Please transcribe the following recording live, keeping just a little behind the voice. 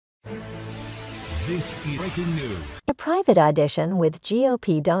This is breaking news. A private audition with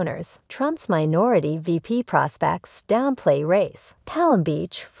GOP donors, Trump's minority VP prospects downplay race. Palm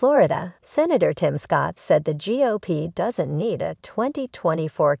Beach, Florida, Senator Tim Scott said the GOP doesn't need a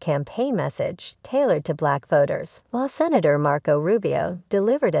 2024 campaign message tailored to black voters, while Senator Marco Rubio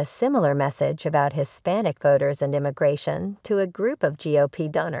delivered a similar message about Hispanic voters and immigration to a group of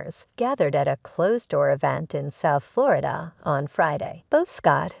GOP donors gathered at a closed-door event in South Florida on Friday. Both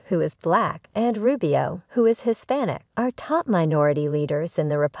Scott, who is black, and Rubio, who is Hispanic, are top minority leaders in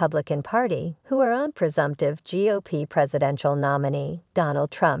the Republican Party who are on presumptive GOP presidential nominee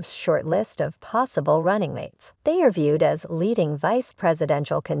Donald Trump's short list of possible running mates. They are viewed as leading vice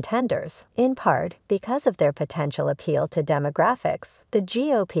presidential contenders, in part because of their potential appeal to demographics the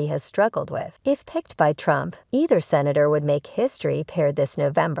GOP has struggled with. If picked by Trump, either senator would make history paired this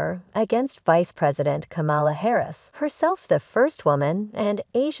November against Vice President Kamala Harris, herself the first woman and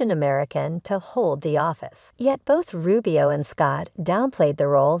Asian American to hold the office. Yet both Rubio and Scott downplayed the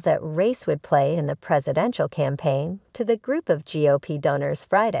role that race would play in the presidential campaign to the group of GOP donors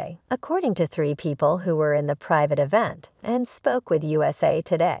Friday, according to three people who were in the private event and spoke with USA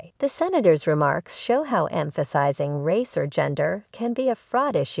Today. The senator's remarks show how emphasizing race or gender can be a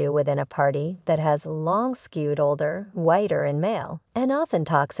fraught issue within a party that has long skewed older, whiter, and male, and often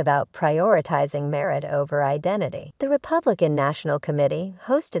talks about prioritizing merit over identity. The Republican National Committee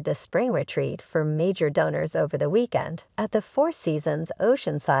hosted the spring retreat for major donors over the weekend at the Four Seasons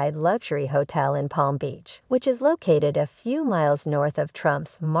Oceanside Luxury Hotel in Palm Beach, which is located a few miles north of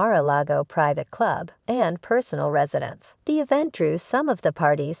Trump's Mar-a-Lago private club and personal residence. The event drew some of the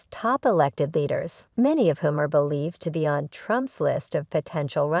party's top elected leaders, many of whom are believed to be on Trump's list of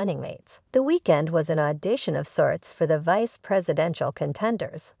potential running mates. The weekend was an audition of sorts for the vice presidential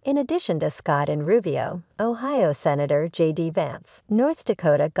contenders. In addition to Scott and Rubio, Ohio Senator J.D. Vance, North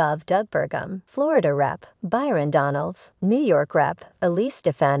Dakota Gov Doug Burgum, Florida Rep. Byron Donalds, New York Rep. Elise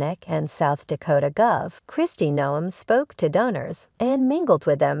Stefanik, and South Dakota Gov. Kristi Noem spoke to donors and mingled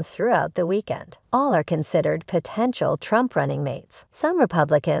with them throughout the weekend. All are considered potential Trump running mates. Some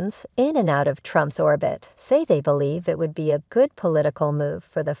Republicans, in and out of Trump's orbit, say they believe it would be a good political move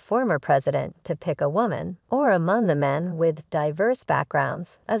for the former president to pick a woman or among the men with diverse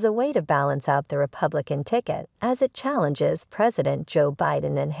backgrounds as a way to balance out the Republican ticket as it challenges President Joe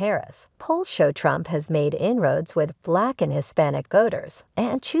Biden and Harris. Polls show Trump has made inroads with black and Hispanic voters,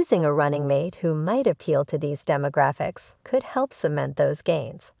 and choosing a running mate who might appeal to these demographics could help cement those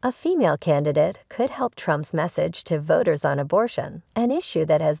gains. A female candidate could help Trump's message to voters on abortion, an issue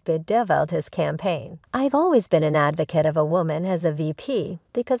that has bedeviled his campaign. "I've always been an advocate of a woman as a VP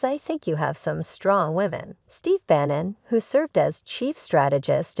because I think you have some strong women," Steve Bannon, who served as chief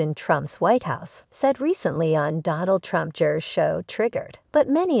strategist in Trump's White House, said recently on Donald Trump Jr.'s show Triggered. But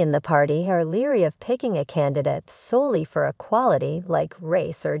many in the party are leery of picking a candidate solely for a quality like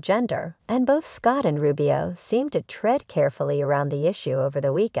race or gender, and both Scott and Rubio seem to tread carefully around the issue over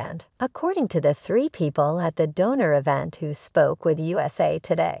the weekend. According to the three people at the donor event who spoke with USA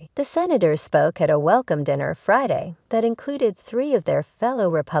Today, the senators spoke at a welcome dinner Friday that included three of their fellow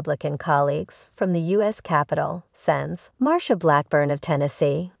Republican colleagues from the U.S. Capitol, Sens, Marsha Blackburn of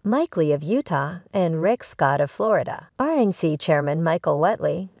Tennessee, Mike Lee of Utah, and Rick Scott of Florida. RNC Chairman Michael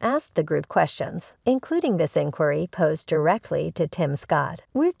Whatley asked the group questions, including this inquiry posed directly to Tim Scott.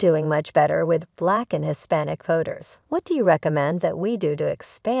 "We're doing much better with black and Hispanic voters. What do you recommend that we do to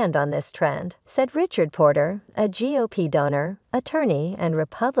expand on this trend?" said Richard Porter, a GOP donor, attorney, and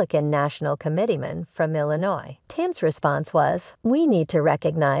Republican National Committeeman from Illinois. Tim's response was, "We need to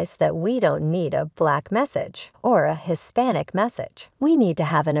recognize that we don't need a black message or a Hispanic message. We need to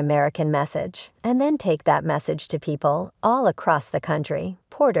have an American message and then take that message to people all across the country,"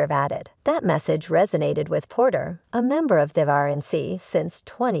 Porter added. That message resonated with Porter, a member of the RNC since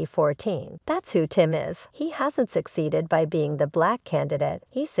 2014. That's who Tim is. He hasn't succeeded by being the black candidate.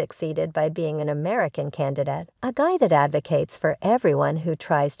 He succeeded by being an American candidate, a guy that advocates for everyone who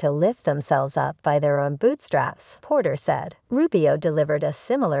tries to lift themselves up by their own bootstraps, Porter said. Rubio delivered a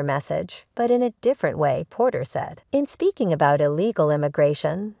similar message, but in a different way, Porter said. In speaking about illegal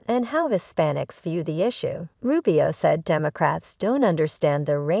immigration and how Hispanics view the issue, Rubio said Democrats don't understand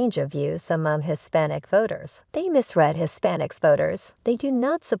the range of views use among Hispanic voters. They misread Hispanics voters. They do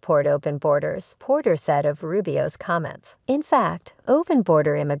not support open borders, Porter said of Rubio's comments. In fact, open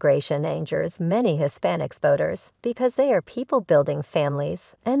border immigration angers many Hispanics voters because they are people building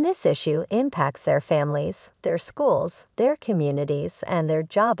families, and this issue impacts their families, their schools, their communities, and their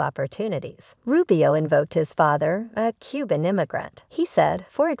job opportunities. Rubio invoked his father, a Cuban immigrant. He said,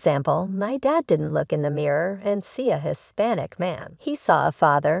 for example, "My dad didn't look in the mirror and see a Hispanic man. He saw a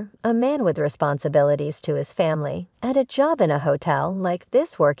father, a man with responsibilities to his family, and a job in a hotel like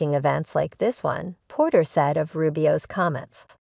this, working events like this one," Porter said of Rubio's comments.